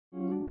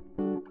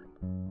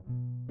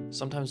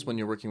Sometimes when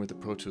you're working with a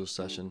Pro Tools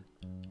session,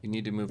 you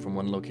need to move from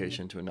one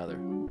location to another.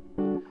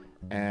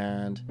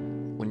 And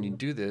when you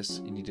do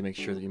this, you need to make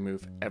sure that you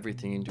move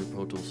everything into your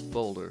Pro Tools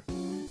folder.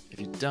 If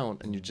you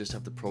don't, and you just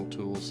have the Pro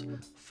Tools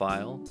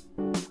file,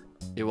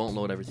 it won't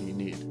load everything you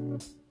need.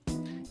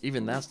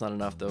 Even that's not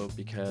enough though,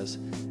 because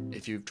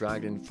if you've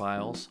dragged in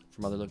files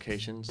from other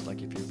locations,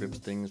 like if you've ripped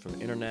things from the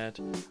internet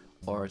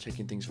or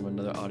taking things from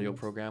another audio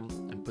program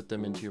and put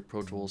them into your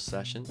Pro Tools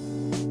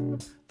session,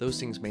 those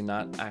things may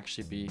not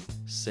actually be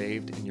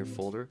saved in your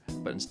folder,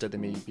 but instead they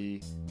may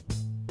be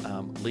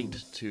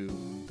linked to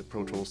the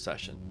Pro Tools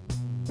session.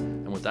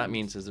 And what that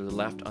means is they're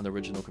left on the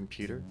original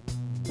computer,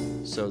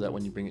 so that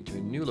when you bring it to a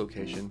new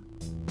location,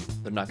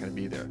 they're not going to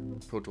be there.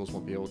 Pro Tools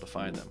won't be able to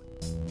find them.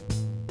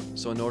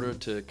 So in order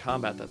to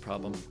combat that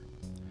problem,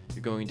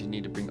 you're going to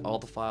need to bring all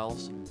the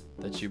files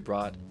that you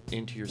brought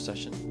into your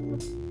session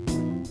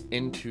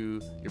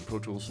into your Pro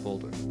Tools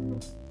folder.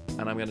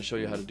 And I'm going to show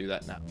you how to do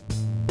that now.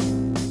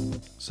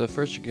 So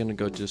first you're going to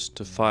go just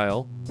to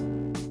File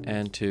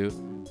and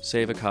to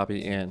Save a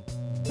Copy In.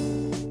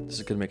 This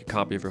is going to make a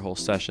copy of your whole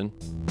session.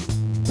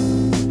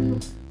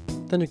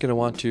 Then you're going to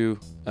want to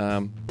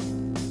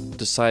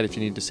decide if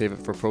you need to save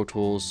it for Pro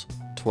Tools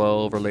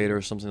 12 or later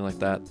or something like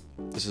that.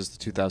 This is the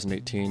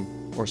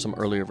 2018 or some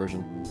earlier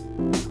version.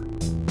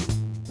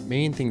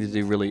 Main thing to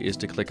do really is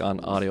to click on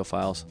Audio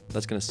Files.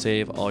 That's going to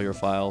save all your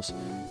files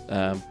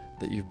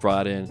that you've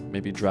brought in,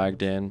 maybe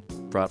dragged in,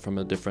 brought from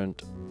a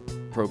different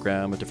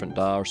program, a different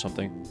DAW or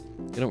something.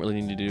 You don't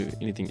really need to do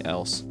anything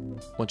else.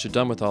 Once you're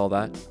done with all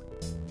that,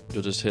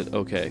 you'll just hit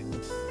OK.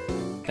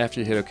 After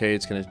you hit OK,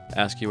 it's going to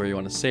ask you where you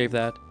want to save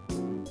that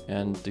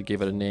and to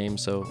give it a name,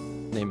 so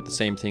name it the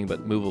same thing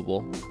but movable.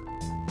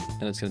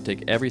 And it's going to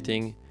take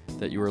everything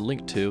that you were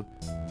linked to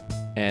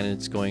and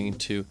it's going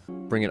to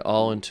bring it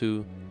all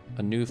into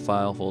a new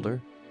file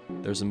folder.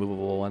 There's a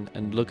movable one,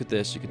 and look at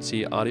this, you can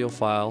see audio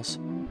files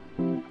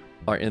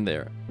are in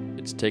there.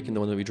 It's taken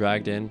the one that we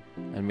dragged in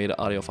and made an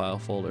audio file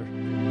folder.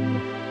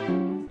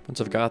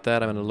 Once I've got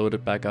that, I'm going to load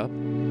it back up.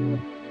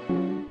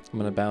 I'm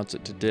going to bounce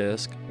it to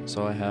disk,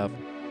 so I have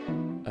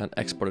an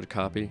exported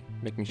copy,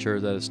 making sure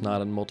that it's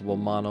not on multiple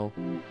mono,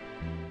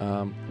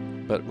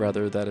 but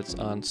rather that it's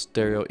on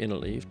stereo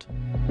interleaved.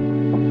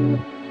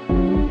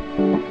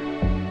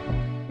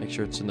 Make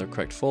sure it's in the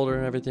correct folder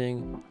and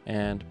everything,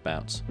 and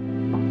bounce.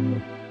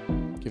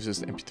 Gives us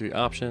the MP3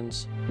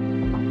 options.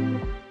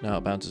 Now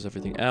it bounces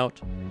everything out.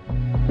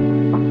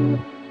 And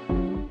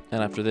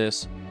after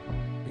this,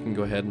 we can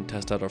go ahead and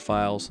test out our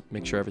files,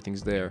 make sure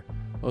everything's there.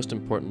 Most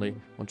importantly,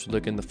 once we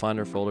look in the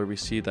Finder folder, we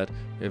see that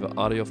we have an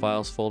Audio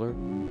Files folder,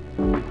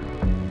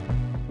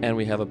 and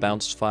we have a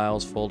Bounced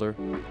Files folder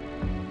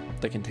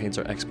that contains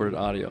our exported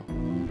audio.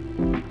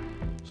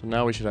 So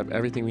now we should have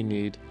everything we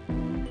need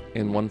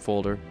in one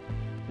folder,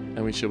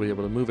 and we should be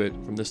able to move it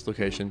from this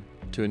location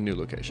to a new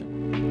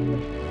location.